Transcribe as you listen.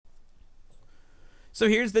So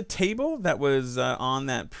here's the table that was on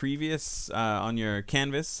that previous, on your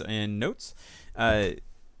canvas and notes.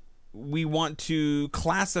 We want to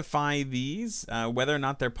classify these, whether or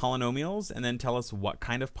not they're polynomials, and then tell us what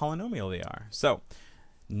kind of polynomial they are. So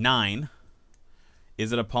 9,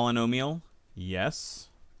 is it a polynomial? Yes.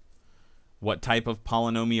 What type of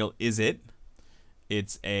polynomial is it?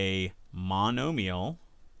 It's a monomial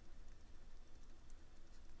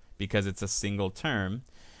because it's a single term,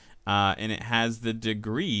 and it has the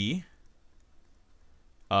degree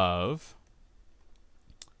of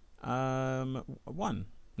 1.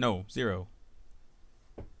 No, 0.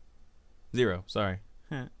 0, sorry.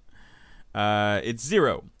 It's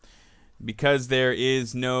 0 because there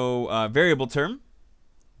is no variable term.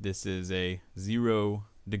 This is a 0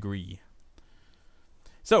 degree.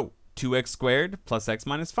 So 2x squared plus x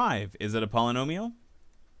minus 5. Is it a polynomial?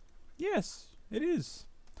 Yes, it is.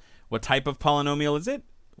 What type of polynomial is it?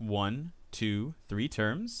 1, 2, 3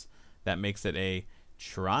 terms. That makes it a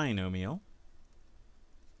trinomial.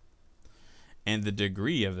 And the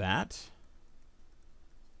degree of that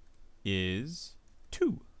is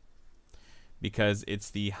 2 because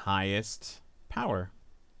it's the highest power.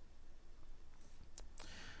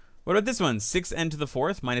 What about this one? 6n to the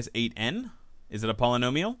 4th minus 8n. Is it a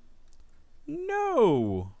polynomial?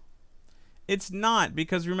 No, it's not,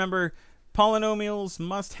 because remember, polynomials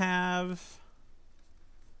must have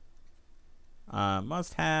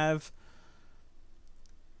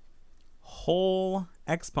whole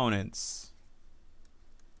exponents,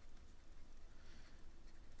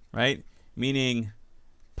 right? Meaning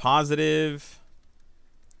positive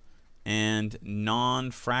and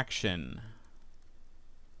non-fraction.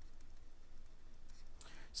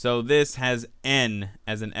 So this has n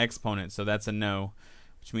as an exponent, so that's a no,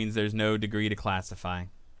 which means there's no degree to classify.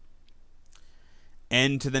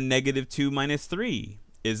 N to the negative 2 minus 3.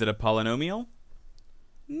 Is it a polynomial?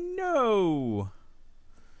 No.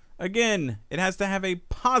 Again, it has to have a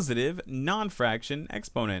positive non-fraction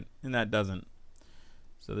exponent, and that doesn't.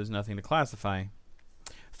 So there's nothing to classify.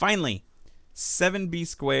 Finally, 7b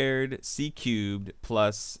squared c cubed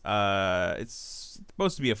plus, it's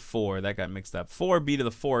supposed to be a 4. That got mixed up. 4b to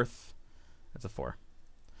the 4th. That's a 4.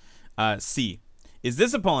 C. Is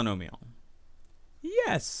this a polynomial?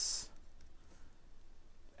 Yes.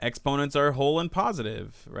 Exponents are whole and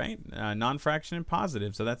positive, right? Non-fraction and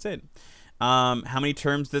positive, so that's it. How many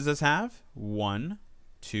terms does this have? 1,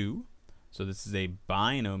 2. So this is a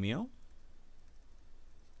binomial.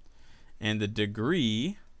 And the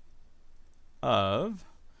degree of,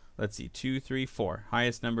 let's see, 2, 3, 4.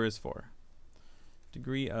 Highest number is 4.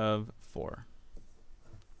 Degree of 4.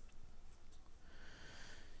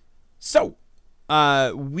 So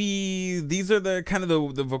these are the kind of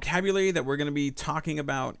the vocabulary that we're going to be talking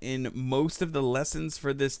about in most of the lessons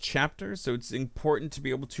for this chapter. So it's important to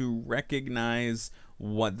be able to recognize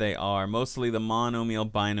what they are. Mostly the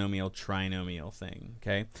monomial, binomial, trinomial thing.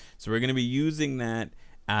 Okay, so we're going to be using that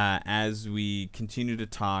as we continue to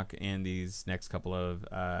talk in these next couple of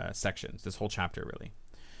sections, this whole chapter really.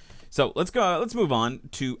 So let's move on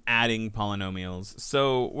to adding polynomials.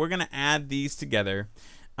 So we're going to add these together.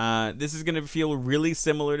 This is going to feel really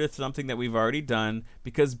similar to something that we've already done,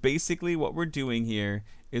 because basically what we're doing here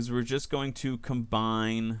is we're just going to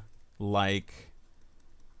combine like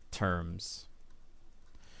terms.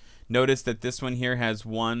 Notice that this one here has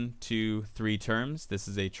 1, 2, 3 terms. This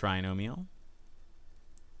is a trinomial.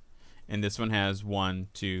 And this one has 1,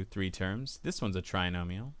 2, 3 terms. This one's a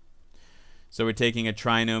trinomial. So we're taking a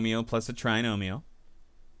trinomial plus a trinomial,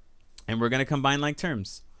 and we're going to combine like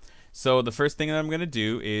terms. So the first thing that I'm going to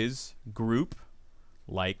do is group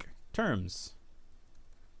like terms.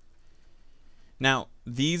 Now,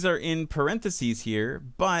 these are in parentheses here,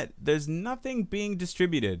 but there's nothing being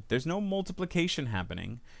distributed. There's no multiplication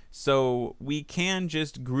happening. So we can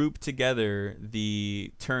just group together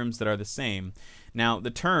the terms that are the same. Now,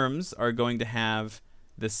 the terms are going to have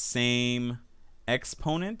the same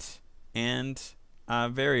exponent and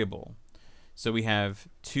variable. So we have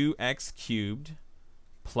 2x cubed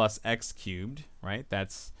plus x cubed, right?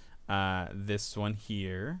 That's this one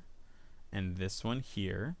here and this one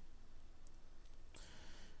here.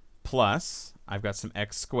 Plus, I've got some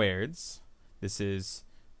x squareds. This is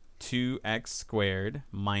 2x squared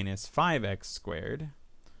minus 5x squared.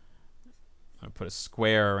 I'm going to put a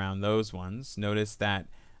square around those ones. Notice that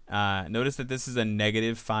this is a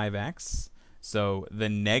negative 5x. So the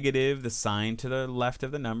negative, the sign to the left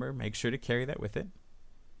of the number, make sure to carry that with it.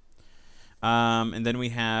 And then we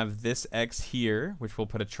have this x here, which we'll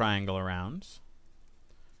put a triangle around,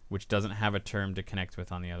 which doesn't have a term to connect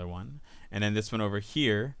with on the other one. And then this one over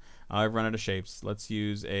here, I've run out of shapes. Let's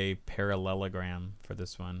use a parallelogram for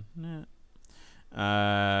this one,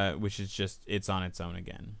 which is just, it's on its own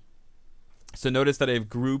again. So notice that I've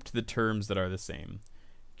grouped the terms that are the same.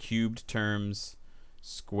 Cubed terms,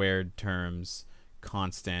 squared terms,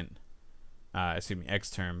 constant, x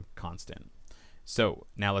term, constant. So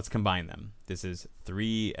now let's combine them. This is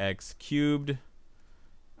 3x cubed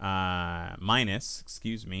minus,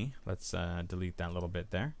 excuse me, let's delete that little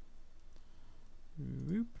bit there.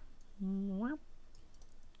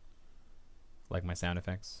 Like my sound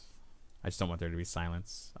effects. I just don't want there to be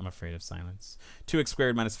silence. I'm afraid of silence. 2x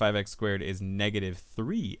squared minus 5x squared is negative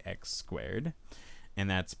 3x squared. And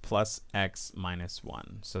that's plus x minus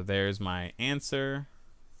 1. So there's my answer.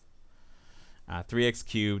 3x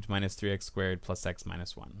cubed minus 3x squared plus x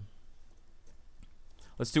minus 1.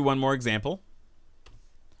 Let's do one more example.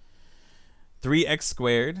 3x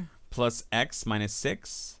squared plus x minus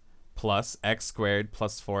 6 plus x squared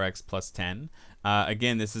plus 4x plus 10.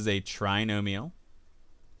 Again, this is a trinomial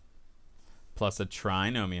plus a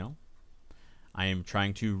trinomial. I am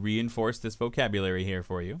trying to reinforce this vocabulary here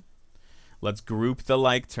for you. Let's group the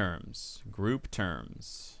like terms. Group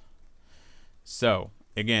terms. So,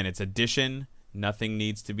 again, it's addition. Nothing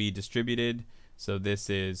needs to be distributed. So this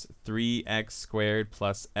is 3x squared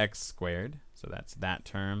plus x squared. So that's that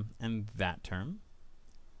term and that term.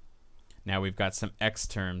 Now we've got some x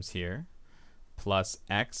terms here. Plus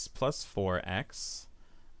x plus 4x.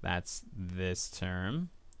 That's this term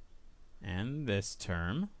and this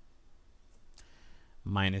term.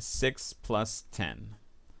 Minus 6 plus 10.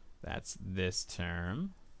 That's this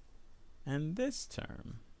term and this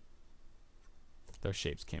term. Those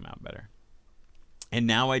shapes came out better. And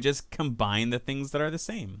now I just combine the things that are the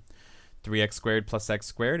same. 3x squared plus x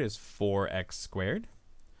squared is 4x squared.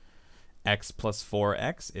 X plus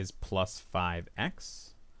 4x is plus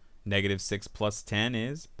 5x. Negative 6 plus 10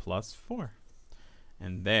 is plus 4.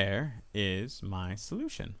 And there is my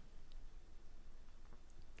solution.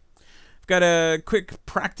 I've got a quick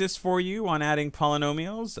practice for you on adding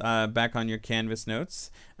polynomials back on your Canvas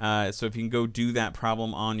notes. So if you can go do that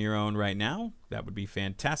problem on your own right now, that would be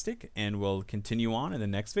fantastic. And we'll continue on in the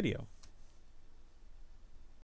next video.